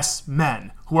grown-ass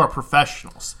men who are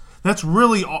professionals. That's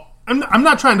really all. I'm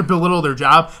not trying to belittle their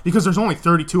job because there's only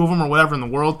 32 of them or whatever in the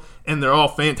world, and they're all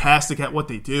fantastic at what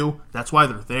they do. That's why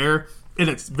they're there. And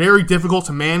it's very difficult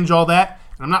to manage all that.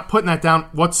 And I'm not putting that down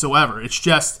whatsoever. It's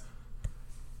just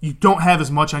you don't have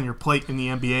as much on your plate in the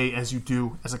NBA as you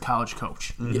do as a college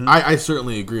coach. Mm-hmm. I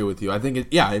certainly agree with you. I think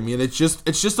it's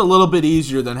just a little bit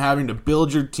easier than having to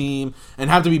build your team and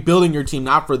have to be building your team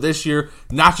not for this year,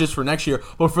 not just for next year,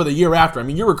 but for the year after. I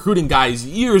mean, you're recruiting guys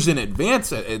years in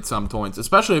advance at some points,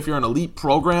 especially if you're an elite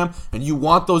program and you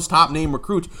want those top name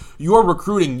recruits. You're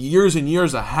recruiting years and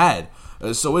years ahead.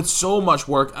 So it's so much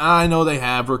work. I know they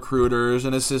have recruiters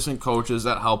and assistant coaches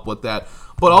that help with that.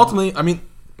 But ultimately, I mean,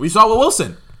 we saw with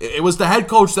Wilson. It was the head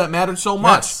coach that mattered so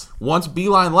much. Yes. Once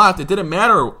Beeline left, it didn't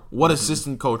matter what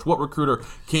assistant coach, what recruiter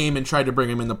came and tried to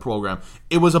bring him in the program.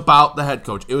 It was about the head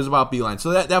coach. It was about Beeline.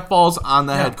 So that falls on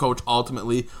the head coach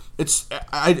ultimately.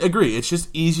 I agree. It's just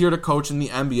easier to coach in the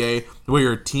NBA where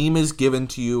your team is given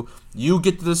to you. You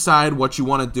get to decide what you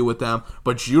want to do with them,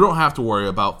 but you don't have to worry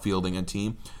about fielding a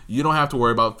team. You don't have to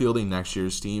worry about fielding next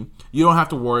year's team. You don't have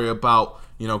to worry about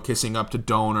kissing up to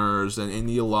donors and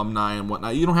the alumni and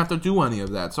whatnot. You don't have to do any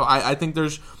of that. So I think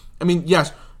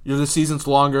yes, the season's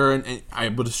longer, and I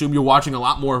would assume you're watching a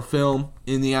lot more film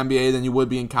in the NBA than you would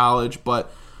be in college,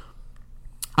 but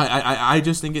I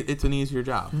just think it's an easier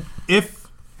job. If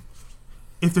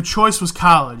the choice was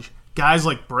college, guys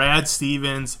like Brad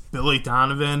Stevens, Billy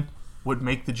Donovan would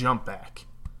make the jump back.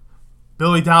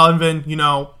 Billy Donovan,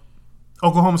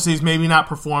 Oklahoma City's maybe not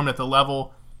performed at the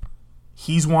level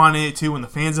he's wanted it to and the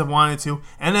fans have wanted it to.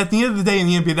 And at the end of the day in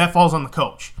the NBA, that falls on the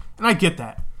coach. And I get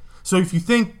that. So if you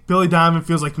think Billy Donovan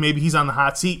feels like maybe he's on the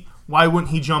hot seat, why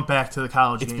wouldn't he jump back to the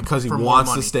college game? It's because he for wants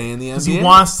more money? to stay in the NBA? Because he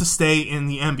wants to stay in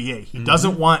the NBA. He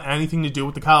doesn't want anything to do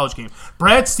with the college game.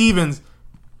 Brad Stevens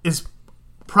is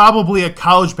probably a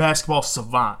college basketball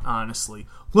savant, honestly.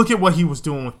 Look at what he was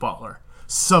doing with Butler.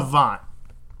 Savant.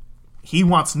 He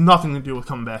wants nothing to do with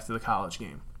coming back to the college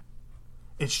game.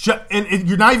 It's just, and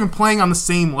you're not even playing on the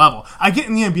same level. I get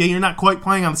in the NBA, you're not quite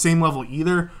playing on the same level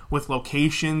either with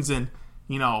locations and,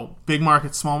 big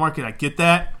market, small market. I get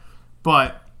that.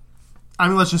 But,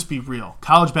 let's just be real.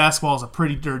 College basketball is a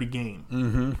pretty dirty game.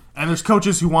 Mm-hmm. And there's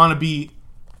coaches who want to be,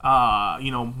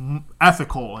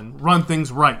 ethical and run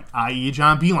things right, i.e.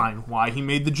 John Beeline, why he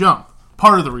made the jump.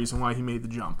 Part of the reason why he made the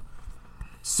jump.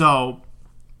 So,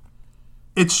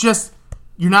 it's just,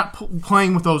 you're not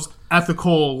playing with those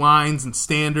ethical lines and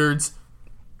standards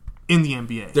in the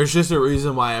NBA. There's just a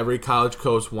reason why every college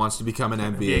coach wants to become an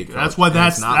NBA coach. That's why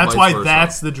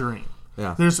that's the dream.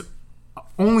 Yeah. There's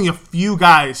only a few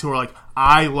guys who are like,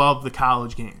 I love the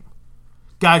college game.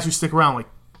 Guys who stick around like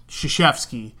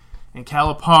Krzyzewski and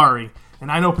Calipari,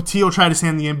 and I know Patillo tried to stay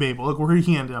in the NBA, but look where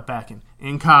he ended up back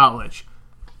in college.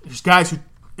 There's guys who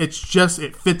it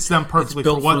fits them perfectly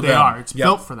for what they are. It's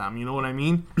built for them. You know what I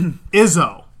mean?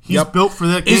 Izzo. He's built for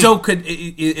that game.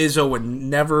 Izzo would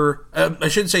never, I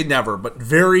shouldn't say never, but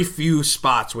very few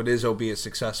spots would Izzo be a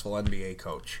successful NBA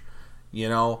coach.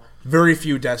 Very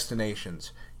few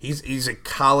destinations. He's a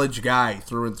college guy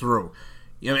through and through.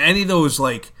 Any of those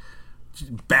like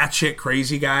batshit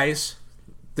crazy guys,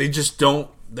 they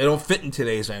don't fit in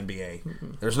today's NBA.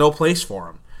 Mm-hmm. There's no place for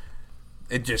them.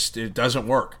 It doesn't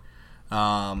work.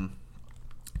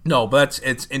 No, but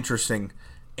it's interesting,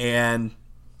 and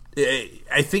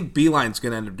I think Beeline's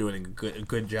going to end up doing a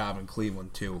good job in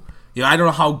Cleveland too. I don't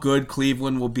know how good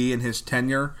Cleveland will be in his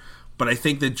tenure, but I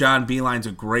think that John Beeline's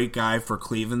a great guy for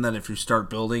Cleveland. That if you start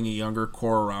building a younger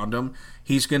core around him,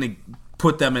 he's going to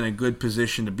put them in a good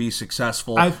position to be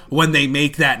successful when they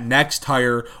make that next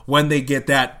hire, when they get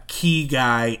that key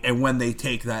guy, and when they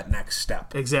take that next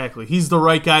step. Exactly. He's the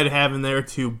right guy to have in there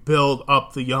to build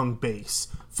up the young base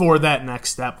for that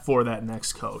next step, for that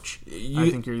next coach. I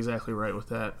think you're exactly right with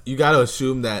that. You got to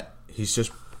assume that he's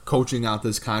just coaching out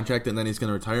this contract and then he's going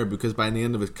to retire, because by the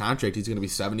end of his contract, he's going to be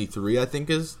 73, I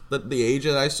think is the age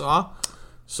that I saw.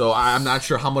 So I'm not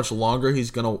sure how much longer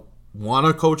he's going to want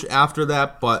to coach after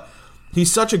that, but he's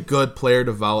such a good player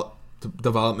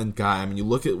development guy. You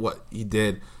look at what he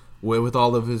did with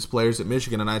all of his players at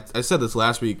Michigan, and I said this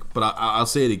last week, but I'll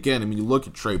say it again. You look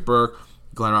at Trey Burke,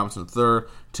 Glenn Robinson III,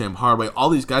 Tim Hardaway, all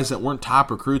these guys that weren't top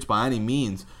recruits by any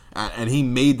means, and he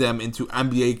made them into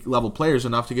NBA-level players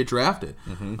enough to get drafted.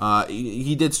 Mm-hmm.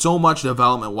 He did so much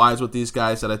development-wise with these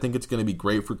guys that I think it's going to be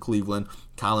great for Cleveland.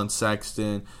 Colin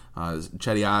Sexton,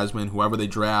 Chetty Osman, whoever they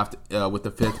draft with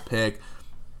the 5th pick.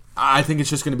 I think it's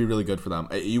just going to be really good for them.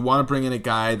 You want to bring in a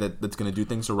guy that's going to do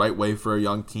things the right way for a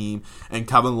young team, and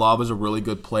Kevin Love is a really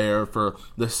good player for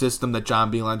the system that John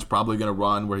Beeline's probably going to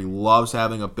run, where he loves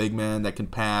having a big man that can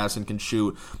pass and can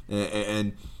shoot,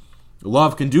 and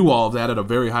Love can do all of that at a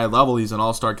very high level. He's an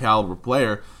all-star caliber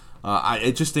player.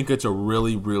 I just think it's a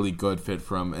really, really good fit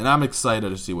for him, and I'm excited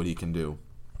to see what he can do.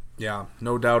 Yeah,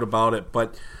 no doubt about it.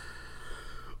 But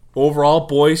overall,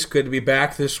 boys, good to be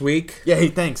back this week. Yeah, hey,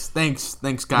 thanks, guys.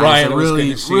 Ryan, I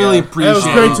really appreciate It was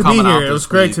great to be here. It was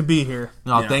great to be here.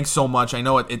 No, thanks so much. I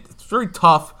know it's very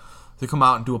tough to come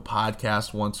out and do a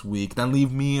podcast once a week, then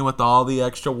leave me with all the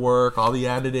extra work, all the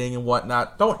editing and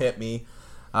whatnot. Don't hit me.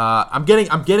 I'm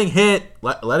getting hit.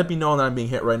 Let it be known that I'm being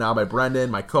hit right now by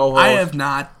Brendan, my co-host. I have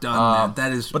not done that.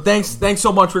 That is. But thanks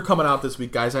so much for coming out this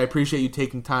week, guys. I appreciate you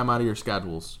taking time out of your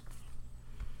schedules.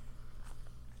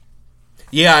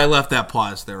 Yeah, I left that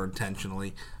pause there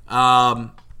intentionally.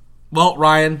 Well,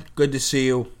 Ryan, good to see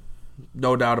you.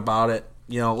 No doubt about it.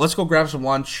 Let's go grab some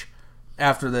lunch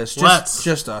after this.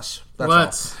 Just us.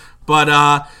 That's all. But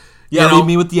leave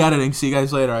me with the editing. See you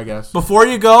guys later, I guess. Before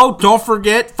you go, don't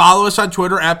forget, follow us on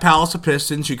Twitter at Palace of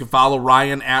Pistons. You can follow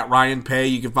Ryan at Ryan Pay.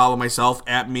 You can follow myself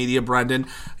at Media Brendan.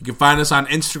 You can find us on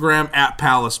Instagram at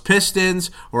Palace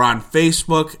Pistons or on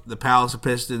Facebook, the Palace of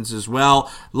Pistons as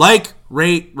well. Like,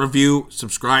 rate, review,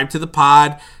 subscribe to the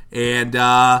pod, and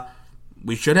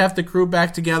we should have the crew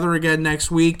back together again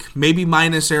next week. Maybe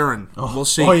minus Aaron. We'll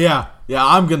see. Oh, yeah. Yeah,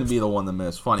 I'm going to be the one to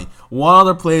miss. Funny. One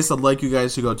other place I'd like you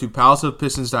guys to go to,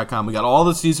 palaceofpistons.com. We got all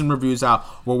the season reviews out.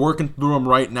 We're working through them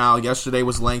right now. Yesterday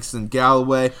was Langston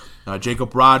Galloway.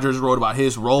 Jacob Rogers wrote about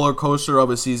his roller coaster of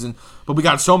a season. But we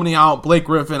got so many out. Blake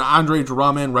Griffin, Andre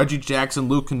Drummond, Reggie Jackson,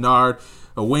 Luke Kennard,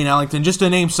 Wayne Ellington. Just to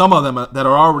name some of them that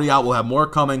are already out. We'll have more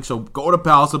coming. So go to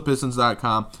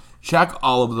palaceofpistons.com. Check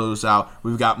all of those out.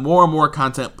 We've got more and more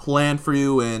content planned for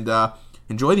you. And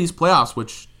enjoy these playoffs,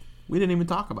 which we didn't even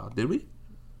talk about, did we?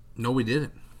 No, we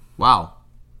didn't. Wow.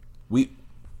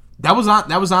 That was on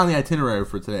the itinerary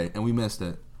for today, and we missed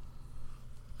it.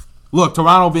 Look,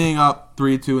 Toronto being up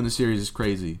 3-2 in the series is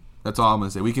crazy. That's all I'm going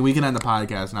to say. We can end the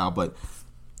podcast now, but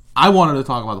I wanted to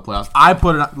talk about the playoffs.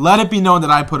 Let it be known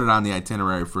that I put it on the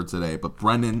itinerary for today, but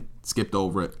Brendan skipped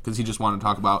over it because he just wanted to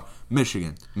talk about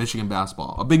Michigan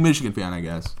basketball. A big Michigan fan, I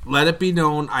guess. Let it be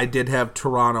known I did have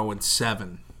Toronto in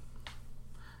 7.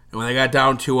 And when they got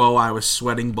down 2-0, I was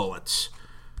sweating bullets.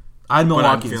 I had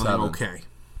Milwaukee in 7. feeling Okay.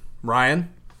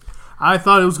 Ryan? I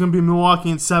thought it was going to be Milwaukee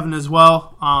in 7 as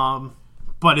well,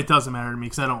 but it doesn't matter to me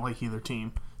because I don't like either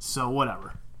team. So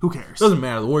whatever. Who cares? Doesn't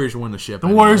matter. The Warriors are winning the ship. The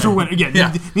Warriors are winning. Again,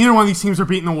 neither one of these teams are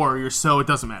beating the Warriors, so it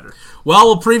doesn't matter. Well,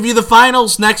 we'll preview the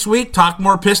finals next week, talk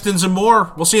more Pistons and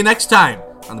more. We'll see you next time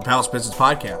on the Palace Pistons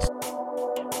Podcast.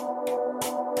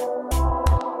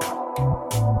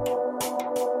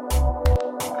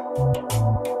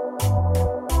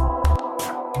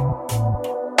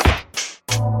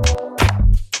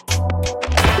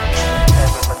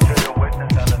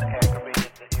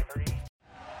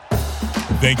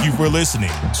 Thank you for listening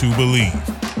to Believe.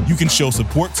 You can show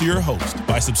support to your host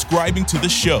by subscribing to the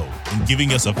show and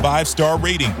giving us a 5-star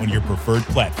rating on your preferred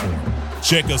platform.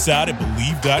 Check us out at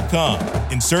Believe.com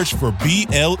and search for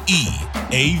BLEAV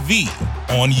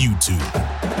on YouTube.